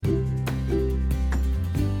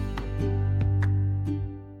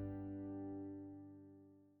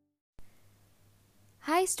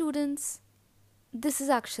Hi students, this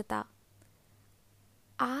is अक्षता।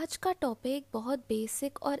 आज का topic बहुत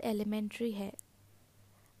बेसिक और एलिमेंट्री है।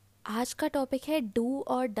 आज का टॉपिक है डू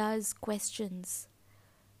और डज क्वेश्चंस,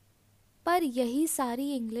 पर यही सारी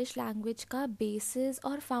इंग्लिश लैंग्वेज का बेसिस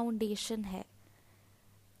और फाउंडेशन है,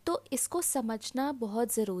 तो इसको समझना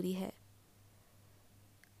बहुत ज़रूरी है।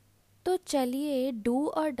 तो चलिए डू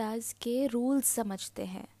और डज के रूल्स समझते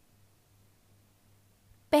हैं।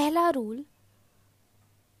 पहला रूल,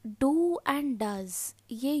 डू एंड डज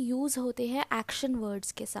ये यूज़ होते हैं एक्शन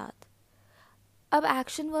वर्ड्स के साथ। अब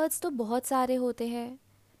एक्शन वर्ड्स तो बहुत सारे होते हैं: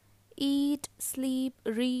 eat, sleep,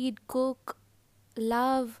 read, cook,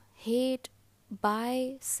 love, hate, buy,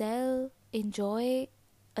 sell, enjoy,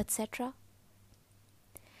 etc.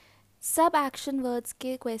 सब एक्शन वर्ड्स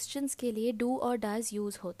के क्वेश्चंस के लिए डू और डज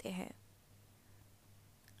यूज होते हैं।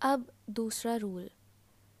 अब दूसरा रूल,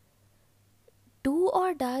 डू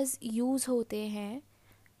और डज यूज होते हैं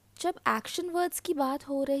जब एक्शन वर्ड्स की बात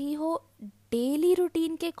हो रही हो डेली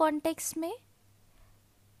रूटीन के कॉन्टेक्स्ट में,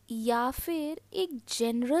 या फिर एक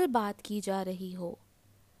जनरल बात की जा रही हो।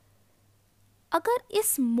 अगर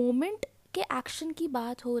इस मोमेंट के एक्शन की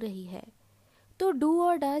बात हो रही है तो डू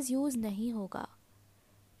और डज यूज नहीं होगा।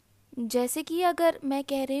 जैसे कि अगर मैं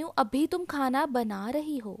कह रही हूँ अभी तुम खाना बना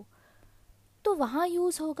रही हो, तो वहाँ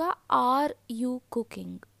यूज होगा आर यू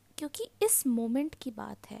कुकिंग, क्योंकि इस मोमेंट की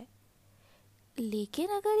बात है। लेकिन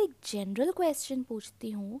अगर एक जनरल क्वेश्चन पूछती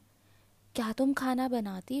हूँ क्या तुम खाना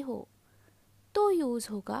बनाती हो, तो यूज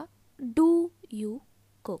होगा डू यू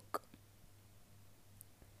कुक।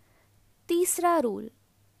 तीसरा रूल,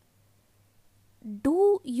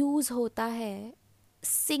 डू यूज होता है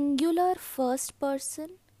सिंगुलर फर्स्ट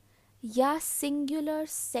पर्सन या सिंगुलर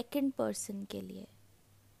सेकंड पर्सन के लिए।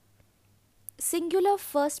 सिंगुलर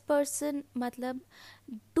फर्स्ट पर्सन मतलब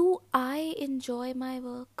do I enjoy my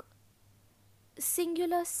work.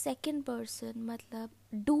 Singular second person मतलब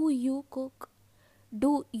do you cook,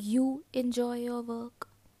 do you enjoy your work.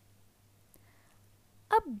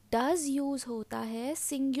 अब does use होता है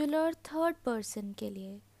सिंगुलर थर्ड पर्सन के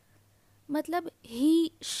लिए, मतलब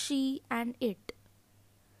ही, शी एंड इट।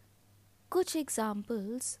 कुछ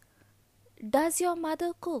examples: Does your mother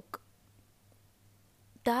cook?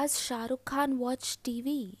 Does Shah Rukh Khan watch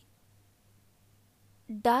TV?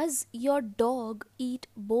 Does your dog eat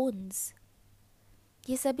bones?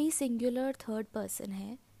 ये सभी singular third person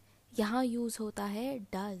है, यहाँ यूज होता है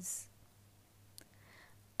डज।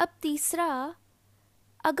 अब तीसरा,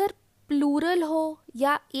 अगर प्लूरल हो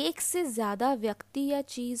या एक से ज़्यादा व्यक्ति या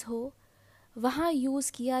चीज़ हो, वहाँ यूज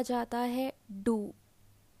किया जाता है do.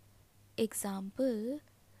 Example,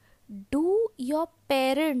 Do your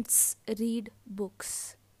parents read books?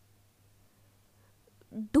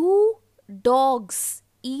 Do dogs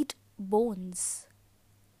eat bones?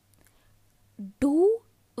 Do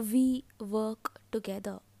we work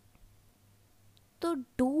together? तो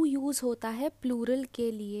do यूज होता है प्लूरल के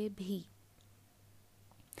लिए भी।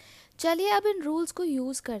 चलिए अब इन रूल्स को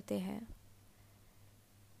यूज करते हैं।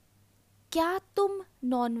 क्या तुम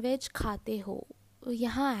नॉनवेज खाते हो?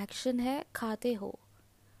 यहाँ एक्शन है खाते हो।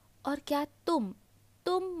 और क्या तुम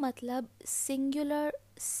मतलब सिंगुलर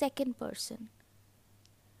सेकंड पर्सन।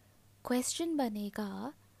 क्वेश्चन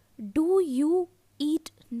बनेगा डू यू ईट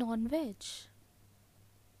नॉनवेज?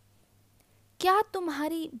 क्या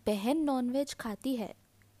तुम्हारी बहन नॉनवेज खाती है?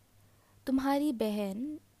 तुम्हारी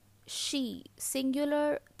बहन, she,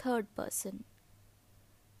 singular third person.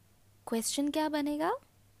 Question क्या बनेगा?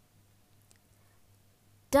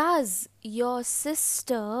 Does your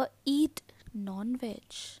sister eat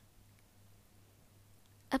nonveg?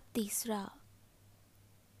 अब तीसरा,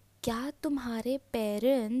 क्या तुम्हारे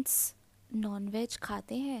पेरेंट्स नॉनवेज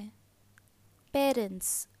खाते हैं?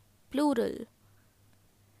 Parents plural.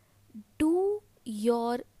 Do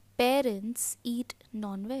your parents eat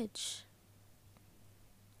nonveg?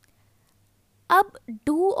 अब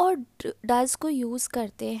डू और डज को यूज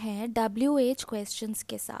करते हैं WH क्वेश्चंस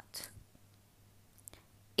के साथ।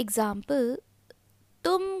 एग्जाम्पल,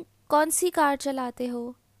 तुम कौन सी कार चलाते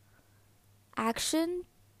हो? एक्शन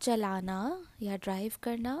चलाना या ड्राइव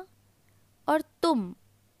करना, और तुम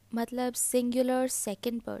मतलब singular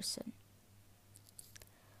second person.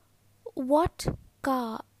 What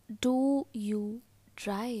car do you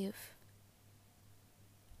drive?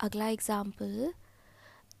 अगला एग्जाम्पल,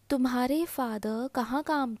 तुम्हारे फादर कहाँ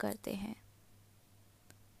काम करते हैं?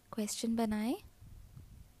 क्वेश्चन बनाएं,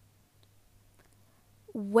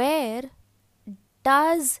 where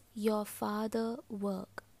does your father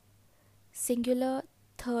work? Singular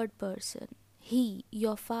third person, he,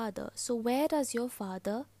 your father. So where does your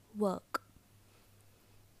father work?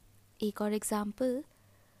 एक और एग्जाम्पल,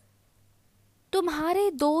 तुम्हारे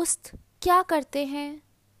दोस्त क्या करते हैं?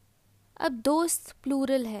 अब दोस्त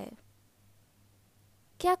प्लूरल है,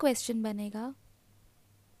 क्या क्वेश्चन बनेगा?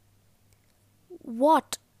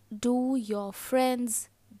 What do your friends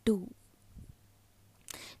do?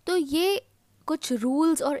 तो ये कुछ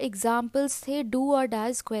रूल्स और एग्जाम्पल्स थे डू और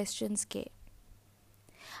डज क्वेश्चंस के।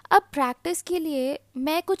 अब प्रैक्टिस के लिए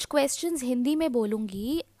मैं कुछ क्वेश्चंस हिंदी में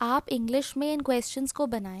बोलूँगी, आप इंग्लिश में इन क्वेश्चंस को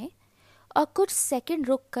बनाएं और कुछ सेकंड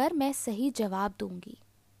रुक कर मैं सही जवाब दूंगी।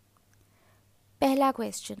 पहला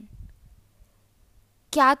क्वेश्चन,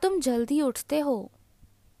 क्या तुम जल्दी उठते हो?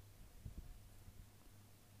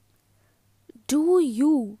 Do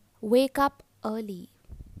you wake up early?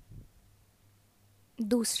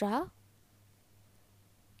 दूसरा,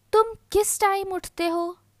 तुम किस टाइम उठते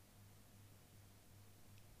हो?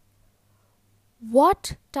 What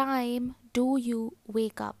time do you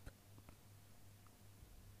wake up?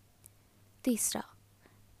 तीसरा,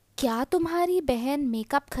 क्या तुम्हारी बहन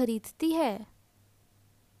मेकअप खरीदती है?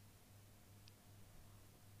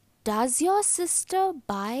 Does your sister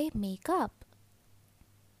buy makeup?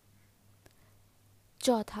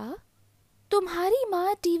 चौथा, तुम्हारी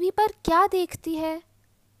माँ टीवी पर क्या देखती है?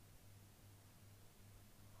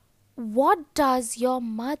 What does your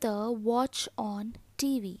mother watch on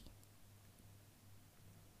TV?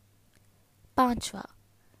 पांचवा,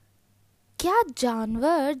 क्या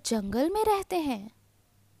जानवर जंगल में रहते हैं?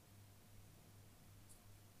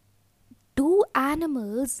 Do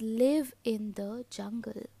animals live in the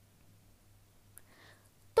jungle?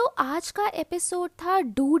 तो आज का एपिसोड था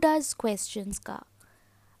डू डज क्वेश्चंस का।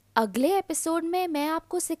 अगले एपिसोड में मैं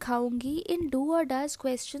आपको सिखाऊंगी इन डू और डज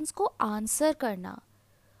क्वेश्चंस को आंसर करना,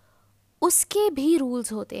 उसके भी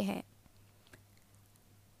रूल्स होते हैं।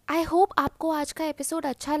 आई होप आपको आज का एपिसोड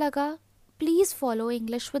अच्छा लगा। Please follow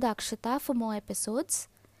English with Akshata for more episodes.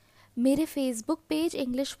 मेरे फेसबुक पेज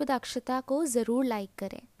इंग्लिश विद अक्षता को ज़रूर लाइक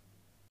करें।